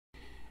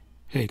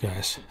Hey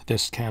guys,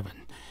 this is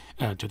Kevin.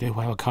 Today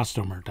we have a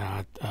customer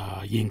that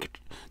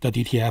the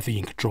DTF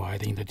ink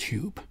dried in the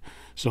tube.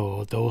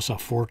 So those are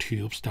 4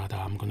 tubes that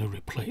I'm going to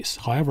replace.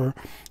 However,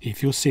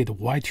 if you see the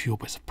white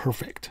tube is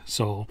perfect,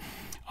 so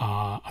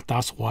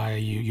that's why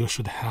you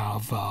should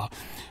have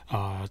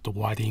the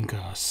white ink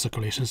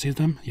circulation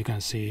system. You can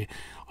see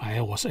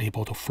I was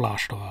able to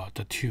flush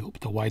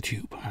the white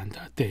tube, and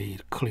they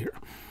clear.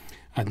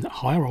 And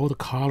however, all the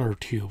color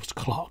tubes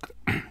clog.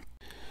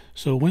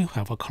 So when you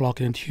have a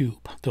clogged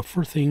tube, the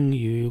first thing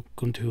you're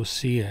going to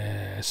see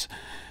is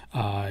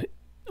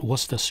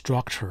what's the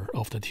structure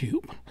of the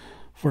tube.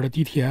 For the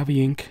DTF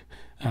ink,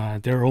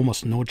 there's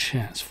almost no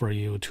chance for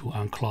you to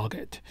unclog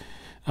it.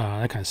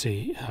 I can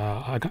see,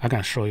 I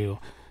can show you.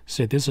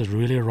 See, this is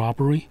really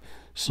rubbery,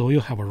 so you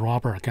have a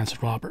rubber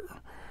against rubber.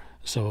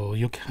 So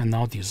you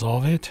cannot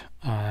dissolve it,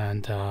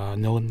 and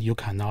no, you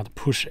cannot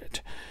push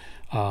it.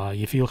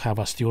 If you have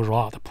a steel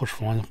rod pushed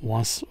from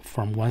one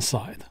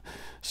side,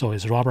 so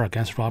it's rubber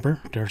against rubber,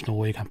 there's no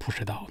way you can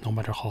push it out, no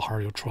matter how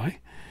hard you try.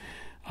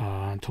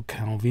 To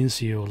convince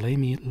you, let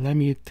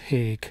me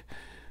take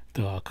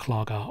the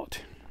clog out,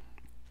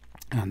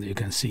 and you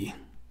can see.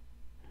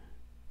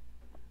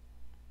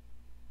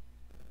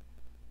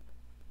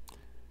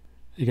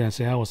 You can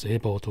see I was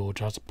able to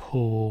just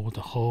pull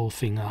the whole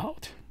thing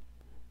out,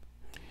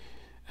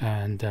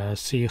 and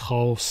see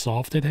how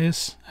soft it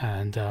is,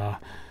 and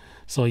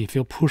so if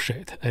you push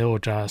it, it will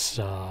just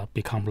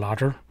become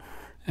larger,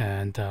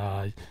 and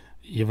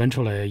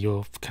eventually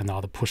you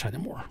cannot push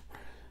anymore.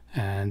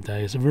 And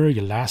it's very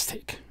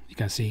elastic. You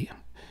can see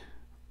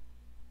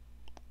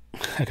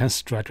I can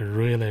stretch it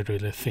really,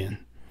 really thin.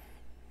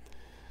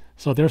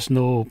 So there's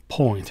no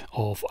point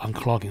of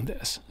unclogging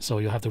this, so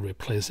you have to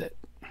replace it.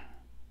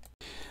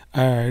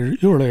 I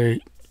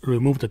usually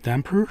remove the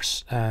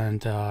dampers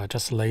and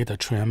just lay the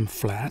trim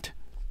flat.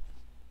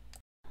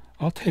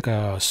 I'll take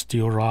a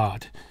steel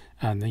rod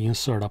and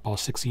insert about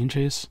 6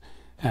 inches,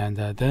 and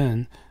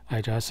then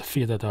I just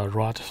feed the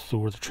rod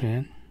through the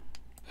trim.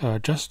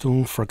 Just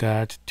don't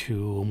forget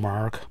to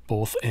mark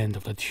both ends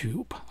of the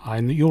tube. I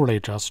usually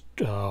just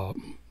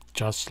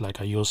like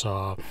I use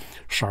a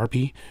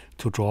Sharpie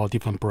to draw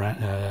different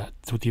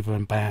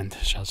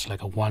bands, just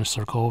like a 1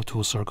 circle,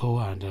 2 circle,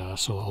 and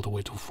so all the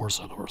way to 4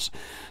 circles.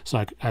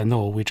 So I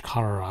know which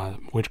color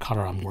I'm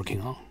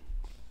working on.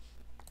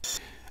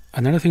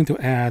 Another thing to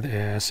add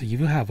is if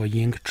you have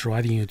ink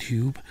dried in your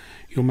tube,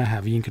 you might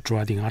have ink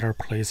dried in other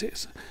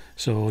places.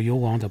 So you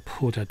want to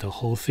put the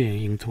whole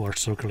thing into a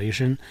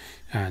circulation.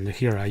 And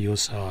here I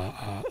use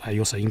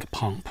an ink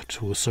pump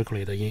to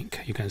circulate the ink.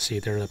 You can see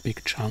there's a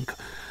big chunk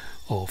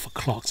of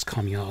clogs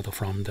coming out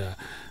from the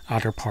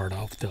other part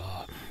of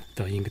the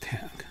ink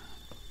tank.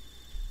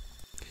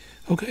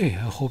 Okay,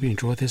 I hope you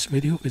enjoyed this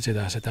video. Visit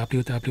us at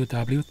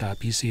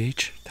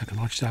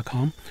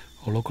www.bchtechnologies.com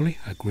or locally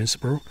at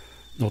Greensboro,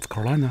 North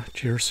Carolina.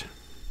 Cheers.